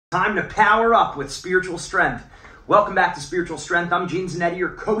Time to power up with spiritual strength. Welcome back to Spiritual Strength. I'm Gene Zanetti,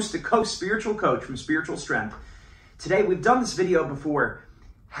 your coast-to-coast spiritual coach from Spiritual Strength. Today, we've done this video before.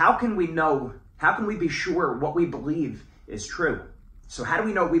 How can we be sure what we believe is true? So how do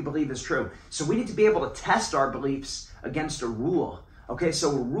we know what we believe is true? So we need to be able to test our beliefs against a rule. Okay,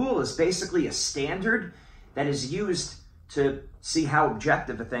 so a rule is basically a standard that is used to see how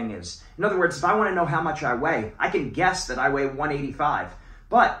objective a thing is. In other words, if I want to know how much I weigh, I can guess that I weigh 185.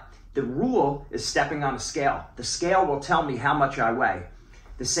 But the rule is stepping on a scale. The scale will tell me how much I weigh.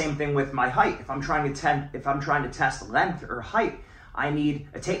 The same thing with my height. If I'm trying to test length or height, I need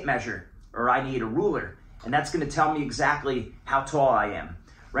a tape measure or I need a ruler, and that's going to tell me exactly how tall I am.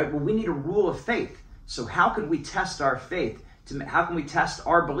 Right? Well, we need a rule of faith. So how can we test our faith? How can we test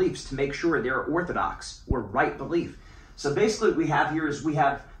our beliefs to make sure they're orthodox or right belief? So basically what we have here is we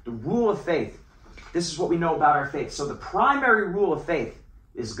have the rule of faith. This is what we know about our faith. So the primary rule of faith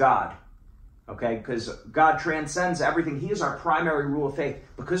is God, okay? Because God transcends everything. He is our primary rule of faith.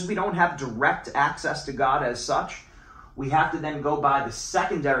 Because we don't have direct access to God as such, we have to then go by the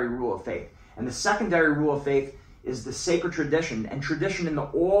secondary rule of faith. And the secondary rule of faith is the sacred tradition, and tradition in the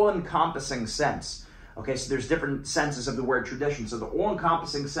all-encompassing sense. Okay, so there's different senses of the word tradition. So the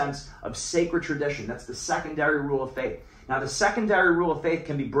all-encompassing sense of sacred tradition, that's the secondary rule of faith. Now, the secondary rule of faith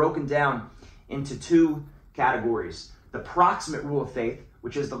can be broken down into two categories. The proximate rule of faith,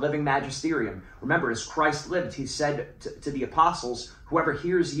 which is the living magisterium. Remember, as Christ lived, he said to the apostles, whoever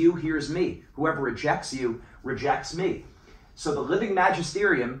hears you, hears me. Whoever rejects you, rejects me. So the living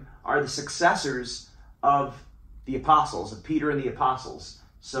magisterium are the successors of the apostles, of Peter and the apostles.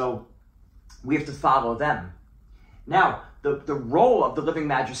 So we have to follow them. Now, the role of the living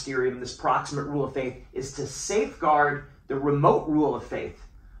magisterium, this proximate rule of faith, is to safeguard the remote rule of faith.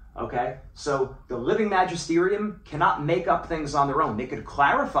 Okay, so the living magisterium cannot make up things on their own. They could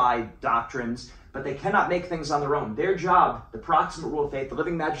clarify doctrines, but they cannot make things on their own. Their job, the proximate rule of faith, the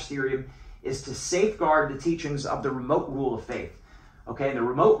living magisterium, is to safeguard the teachings of the remote rule of faith. Okay, and the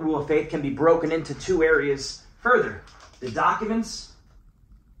remote rule of faith can be broken into two areas further: the documents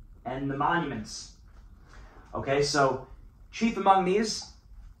and the monuments. Okay, so chief among these,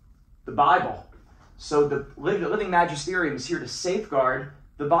 the Bible. So the living magisterium is here to safeguard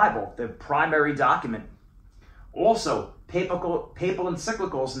the Bible, the primary document. Also, papal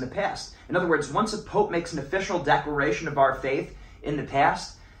encyclicals in the past. In other words, once a pope makes an official declaration of our faith in the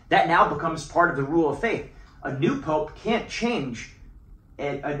past, that now becomes part of the rule of faith. A new pope can't change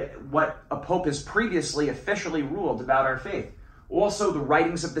what a pope has previously officially ruled about our faith. Also, the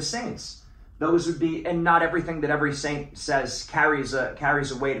writings of the saints. Those would be, and not everything that every saint says carries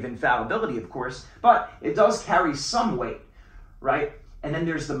a weight of infallibility, of course, but it does carry some weight, right? And then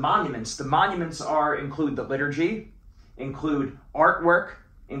there's the monuments. The monuments include the liturgy, include artwork,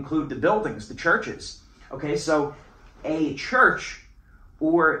 include the buildings, the churches. Okay, so a church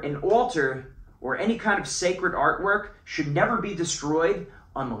or an altar or any kind of sacred artwork should never be destroyed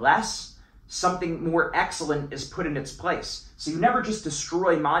unless something more excellent is put in its place. So you never just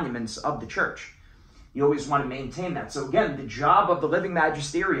destroy monuments of the church. You always want to maintain that. So again, the job of the living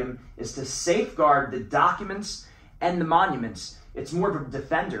magisterium is to safeguard the documents and the monuments. It's more of a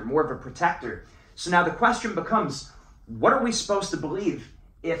defender, more of a protector. So now the question becomes, what are we supposed to believe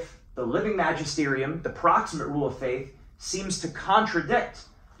if the living magisterium, the proximate rule of faith, seems to contradict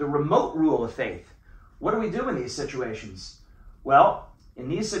the remote rule of faith? What do we do in these situations? Well, in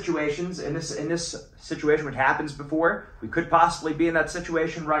these situations, in this situation which happens before, we could possibly be in that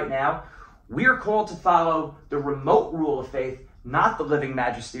situation right now, we are called to follow the remote rule of faith, not the living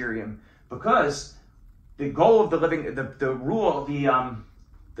magisterium, because the goal of the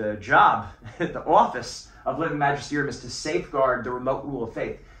job, the office of living magisterium is to safeguard the remote rule of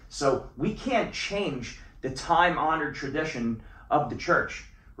faith. So we can't change the time-honored tradition of the church,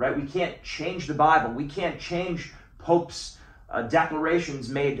 right? We can't change the Bible. We can't change popes' declarations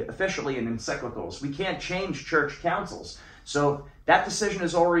made officially in encyclicals. We can't change church councils. So that decision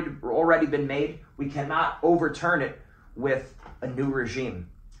has already been made. We cannot overturn it with a new regime.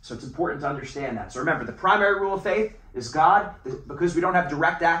 So it's important to understand that. So remember, the primary rule of faith is God, because we don't have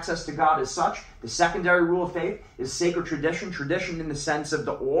direct access to God as such. The secondary rule of faith is sacred tradition, tradition in the sense of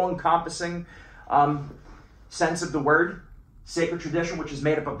the all-encompassing sense of the word. Sacred tradition, which is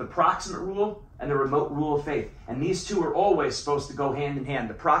made up of the proximate rule and the remote rule of faith. And these two are always supposed to go hand in hand.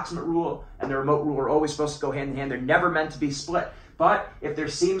 The proximate rule and the remote rule are always supposed to go hand in hand. They're never meant to be split. But if there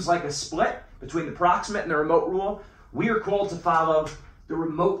seems like a split between the proximate and the remote rule, we are called to follow the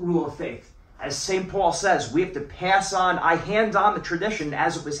remote rule of faith. As St. Paul says, we have to pass on, I hand on the tradition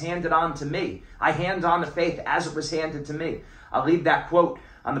as it was handed on to me. I hand on the faith as it was handed to me. I'll leave that quote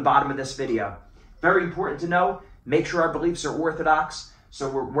on the bottom of this video. Very important to know, make sure our beliefs are orthodox, so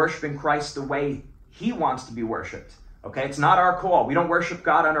we're worshiping Christ the way he wants to be worshiped. Okay, it's not our call. We don't worship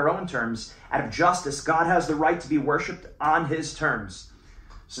God on our own terms. Out of justice, God has the right to be worshiped on his terms.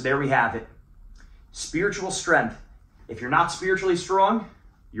 So there we have it. Spiritual strength. If you're not spiritually strong,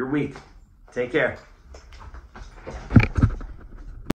 you're weak. Take care.